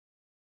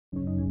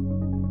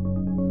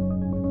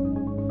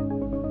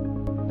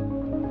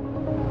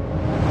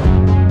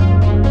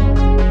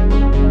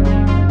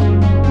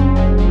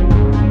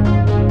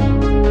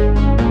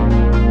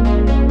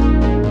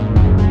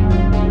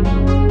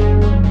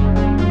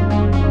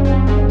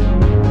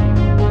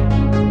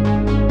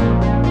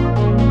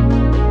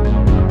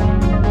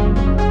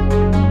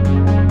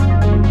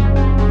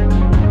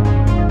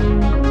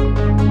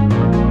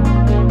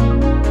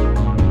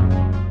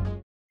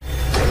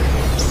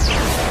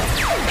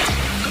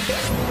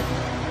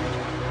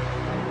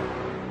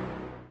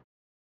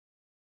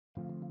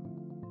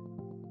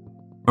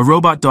A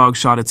robot dog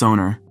shot its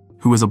owner,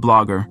 who was a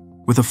blogger,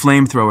 with a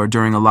flamethrower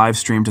during a live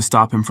stream to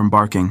stop him from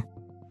barking.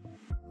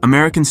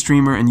 American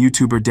streamer and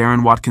YouTuber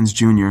Darren Watkins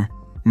Jr.,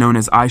 known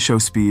as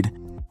iShowSpeed,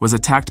 was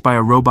attacked by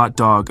a robot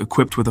dog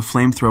equipped with a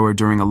flamethrower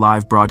during a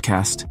live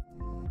broadcast.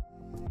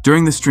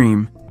 During the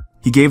stream,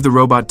 he gave the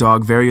robot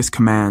dog various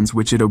commands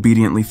which it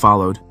obediently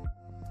followed.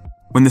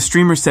 When the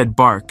streamer said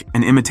bark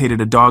and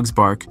imitated a dog's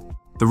bark,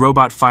 the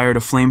robot fired a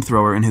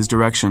flamethrower in his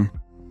direction.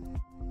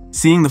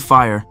 Seeing the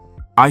fire,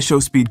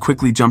 iShowSpeed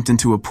quickly jumped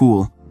into a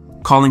pool,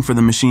 calling for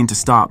the machine to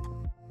stop.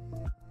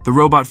 The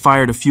robot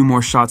fired a few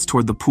more shots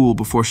toward the pool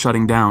before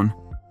shutting down.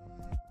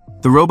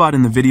 The robot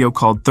in the video,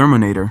 called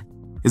Therminator,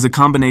 is a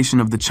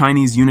combination of the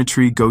Chinese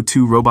Unitree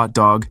Go-2 robot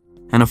dog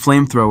and a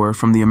flamethrower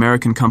from the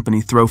American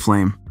company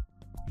Throwflame.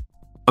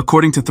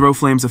 According to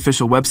Throwflame's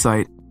official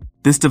website,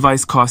 this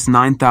device costs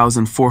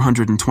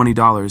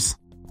 $9,420.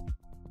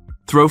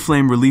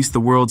 Throwflame released the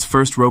world's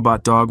first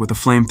robot dog with a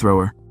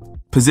flamethrower,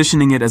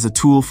 positioning it as a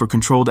tool for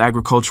controlled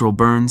agricultural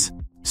burns,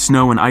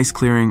 snow and ice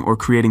clearing, or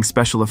creating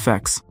special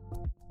effects.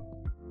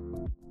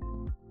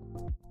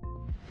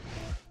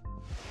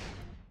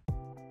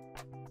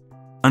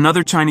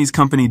 Another Chinese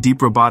company,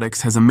 Deep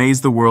Robotics, has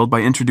amazed the world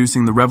by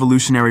introducing the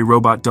revolutionary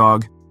robot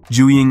dog,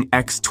 Zhuiying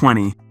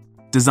X20,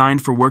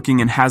 designed for working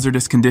in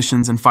hazardous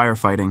conditions and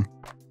firefighting.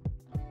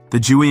 The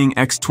Zhuiying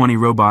X20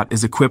 robot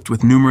is equipped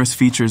with numerous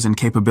features and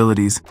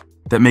capabilities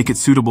that make it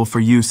suitable for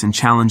use in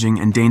challenging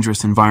and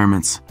dangerous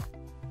environments.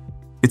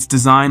 Its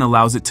design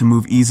allows it to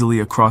move easily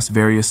across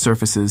various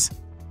surfaces,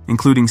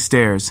 including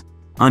stairs,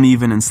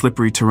 uneven and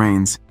slippery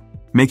terrains,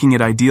 making it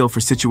ideal for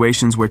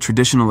situations where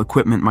traditional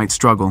equipment might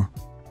struggle.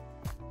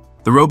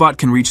 The robot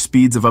can reach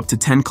speeds of up to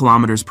 10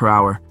 kilometers per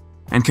hour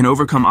and can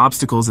overcome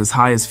obstacles as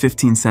high as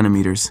 15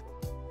 centimeters.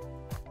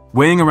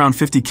 Weighing around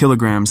 50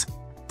 kilograms,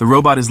 the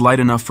robot is light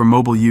enough for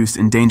mobile use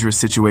in dangerous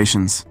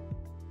situations.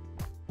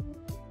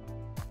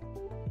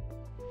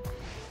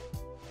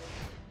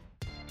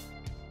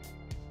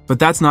 But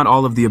that's not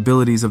all of the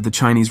abilities of the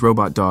Chinese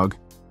robot dog.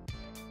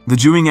 The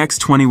Zhuiying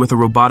X20 with a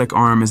robotic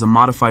arm is a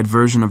modified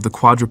version of the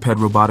quadruped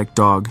robotic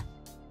dog.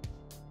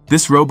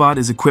 This robot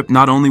is equipped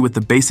not only with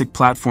the basic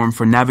platform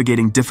for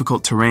navigating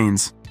difficult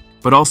terrains,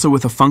 but also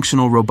with a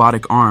functional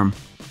robotic arm,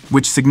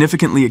 which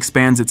significantly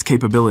expands its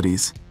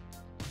capabilities.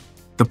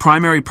 The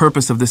primary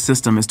purpose of this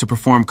system is to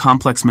perform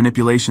complex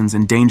manipulations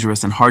in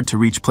dangerous and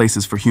hard-to-reach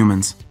places for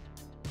humans.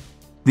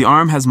 The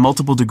arm has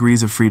multiple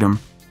degrees of freedom,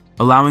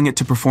 allowing it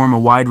to perform a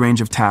wide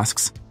range of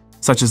tasks,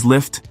 such as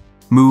lift,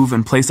 move,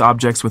 and place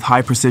objects with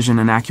high precision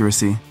and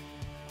accuracy.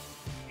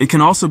 It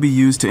can also be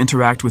used to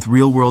interact with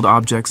real-world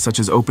objects such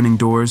as opening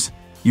doors,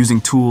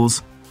 using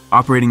tools,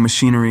 operating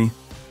machinery,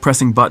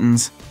 pressing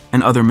buttons,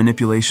 and other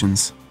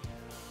manipulations.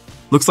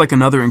 Looks like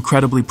another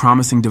incredibly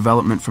promising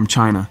development from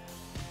China.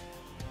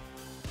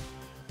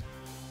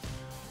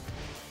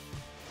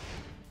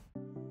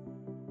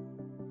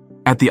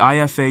 At the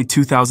IFA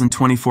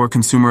 2024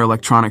 Consumer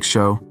Electronics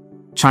Show,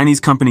 Chinese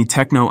company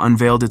Techno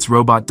unveiled its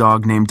robot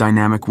dog named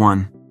Dynamic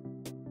One.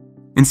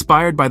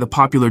 Inspired by the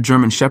popular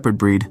German Shepherd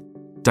breed,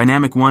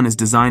 Dynamic One is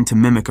designed to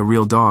mimic a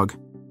real dog.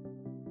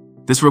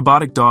 This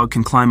robotic dog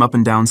can climb up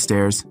and down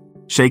stairs,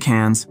 shake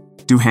hands,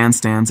 do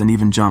handstands, and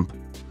even jump.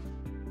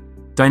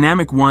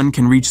 Dynamic One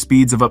can reach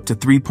speeds of up to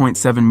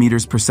 3.7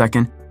 meters per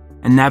second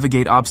and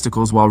navigate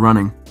obstacles while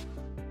running.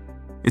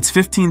 Its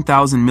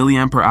 15,000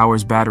 mAh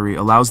battery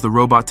allows the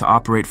robot to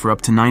operate for up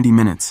to 90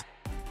 minutes,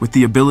 with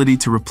the ability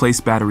to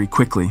replace battery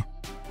quickly.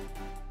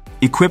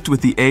 Equipped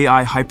with the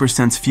AI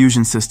HyperSense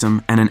fusion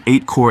system and an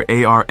 8-core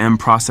ARM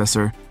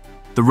processor,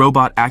 the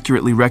robot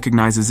accurately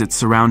recognizes its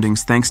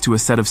surroundings thanks to a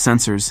set of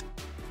sensors,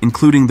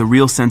 including the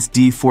RealSense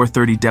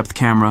D430 depth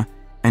camera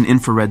and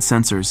infrared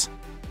sensors.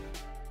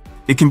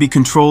 It can be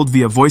controlled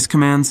via voice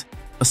commands,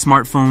 a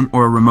smartphone,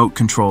 or a remote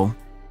control.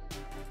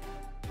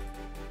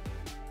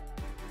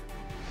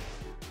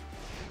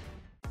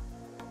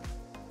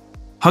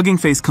 Hugging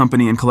Face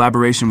Company, in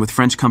collaboration with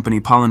French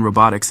company Pollen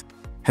Robotics,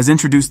 has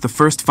introduced the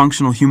first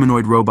functional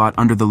humanoid robot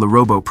under the Le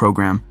Robot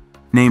program,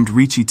 named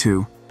Ricci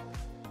 2.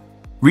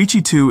 Ricci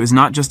 2 is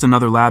not just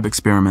another lab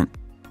experiment.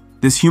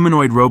 This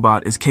humanoid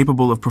robot is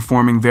capable of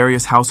performing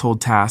various household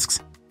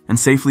tasks and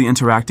safely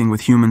interacting with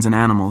humans and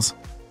animals.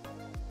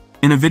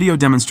 In a video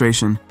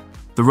demonstration,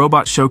 the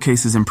robot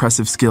showcases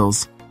impressive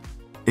skills.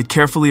 It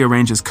carefully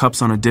arranges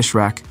cups on a dish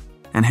rack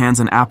and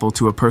hands an apple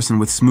to a person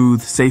with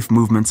smooth, safe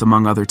movements,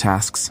 among other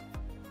tasks.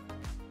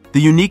 The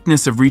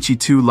uniqueness of Ricci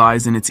 2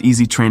 lies in its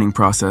easy training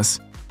process.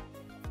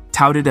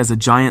 Touted as a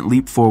giant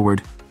leap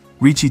forward,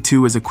 Ricci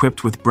 2 is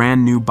equipped with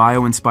brand new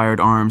bio-inspired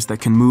arms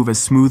that can move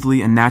as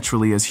smoothly and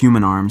naturally as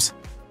human arms,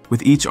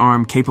 with each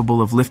arm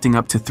capable of lifting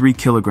up to 3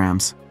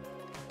 kilograms.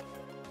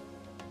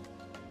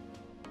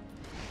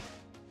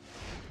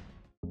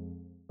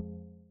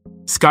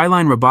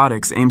 Skyline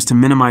Robotics aims to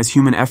minimize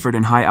human effort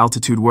in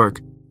high-altitude work,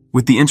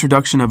 with the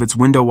introduction of its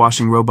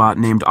window-washing robot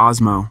named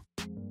Osmo.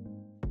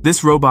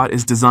 This robot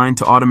is designed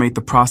to automate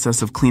the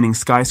process of cleaning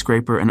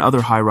skyscraper and other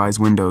high-rise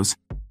windows,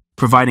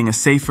 providing a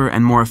safer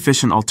and more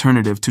efficient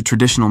alternative to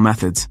traditional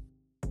methods.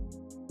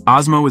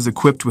 Osmo is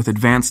equipped with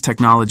advanced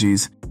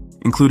technologies,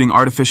 including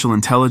artificial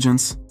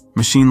intelligence,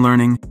 machine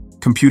learning,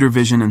 computer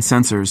vision and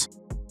sensors,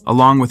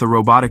 along with a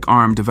robotic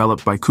arm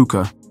developed by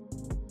KUKA.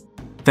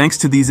 Thanks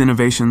to these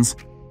innovations,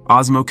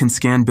 Osmo can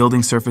scan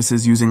building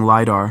surfaces using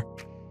LiDAR,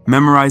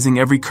 memorizing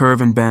every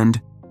curve and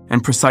bend,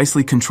 and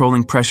precisely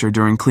controlling pressure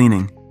during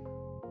cleaning.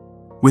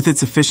 With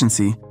its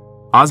efficiency,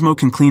 Osmo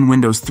can clean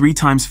windows 3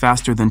 times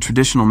faster than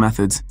traditional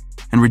methods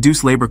and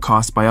reduce labor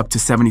costs by up to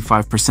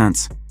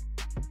 75%.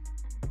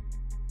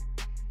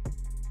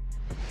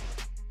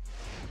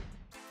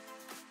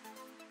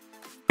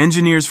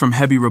 Engineers from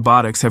Heavy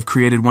Robotics have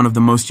created one of the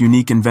most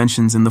unique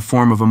inventions in the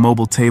form of a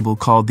mobile table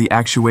called the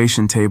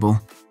actuation table.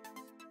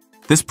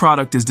 This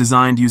product is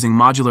designed using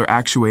modular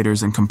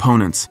actuators and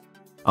components,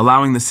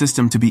 allowing the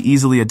system to be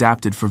easily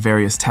adapted for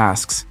various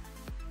tasks.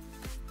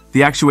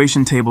 The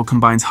actuation table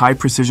combines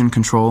high-precision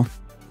control,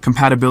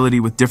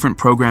 compatibility with different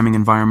programming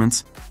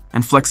environments,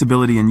 and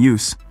flexibility in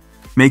use,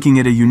 making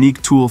it a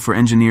unique tool for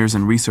engineers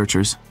and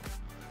researchers.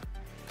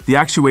 The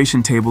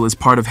actuation table is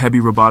part of Heavy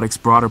Robotics'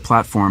 broader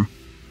platform,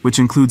 which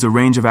includes a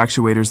range of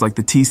actuators like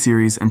the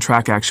T-Series and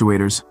track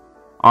actuators,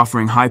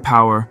 offering high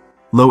power,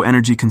 low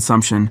energy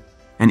consumption,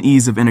 and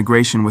ease of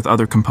integration with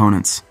other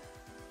components.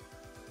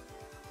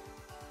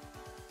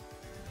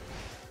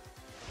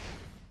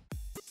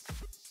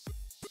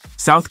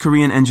 South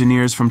Korean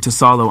engineers from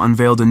Tesalo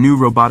unveiled a new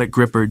robotic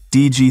gripper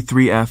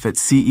DG3F at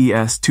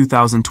CES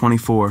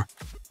 2024,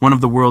 one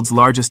of the world's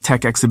largest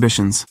tech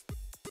exhibitions.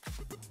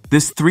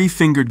 This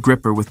 3-fingered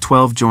gripper with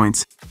 12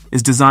 joints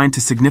is designed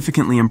to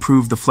significantly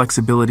improve the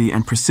flexibility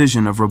and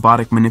precision of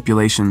robotic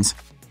manipulations,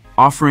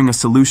 offering a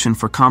solution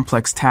for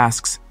complex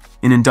tasks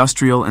in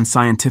industrial and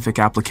scientific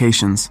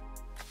applications.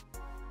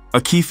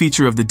 A key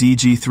feature of the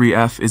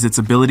DG3F is its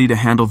ability to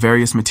handle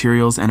various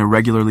materials and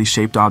irregularly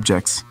shaped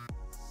objects.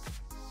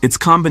 Its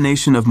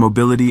combination of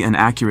mobility and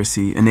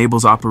accuracy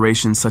enables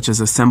operations such as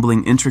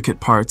assembling intricate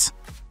parts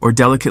or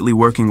delicately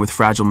working with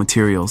fragile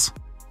materials.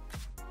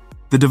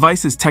 The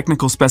device's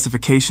technical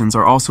specifications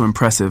are also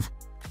impressive.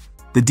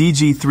 The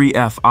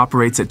DG3F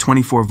operates at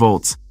 24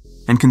 volts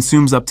and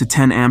consumes up to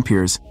 10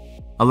 amperes,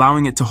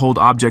 allowing it to hold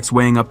objects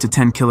weighing up to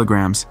 10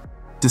 kilograms,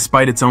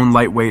 despite its own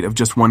light weight of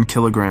just 1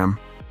 kilogram.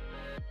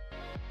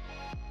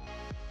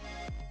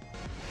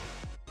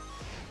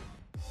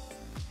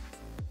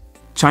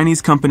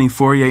 Chinese company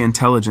Fourier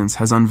Intelligence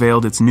has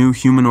unveiled its new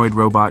humanoid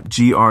robot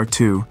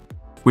GR2,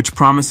 which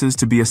promises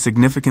to be a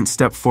significant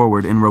step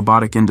forward in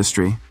robotic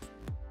industry.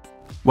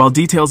 While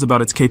details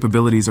about its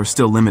capabilities are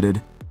still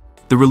limited,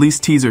 the release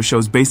teaser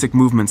shows basic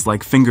movements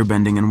like finger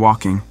bending and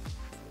walking.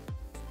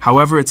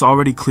 However, it's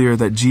already clear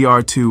that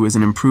GR2 is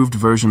an improved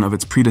version of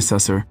its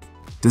predecessor,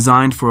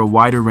 designed for a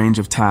wider range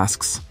of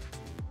tasks.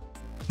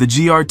 The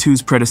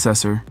GR2's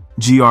predecessor,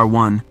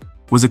 GR1,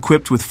 was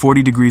equipped with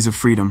 40 degrees of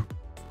freedom,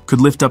 could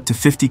lift up to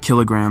 50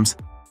 kilograms,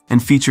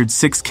 and featured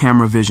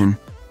 6-camera vision,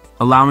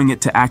 allowing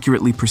it to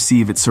accurately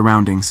perceive its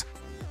surroundings.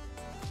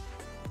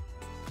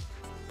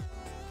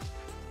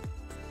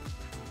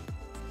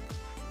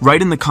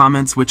 Write in the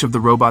comments which of the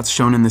robots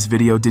shown in this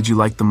video did you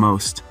like the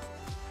most.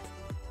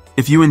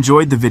 If you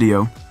enjoyed the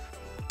video,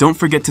 don't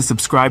forget to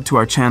subscribe to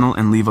our channel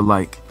and leave a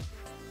like.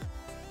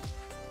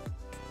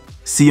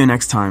 See you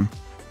next time.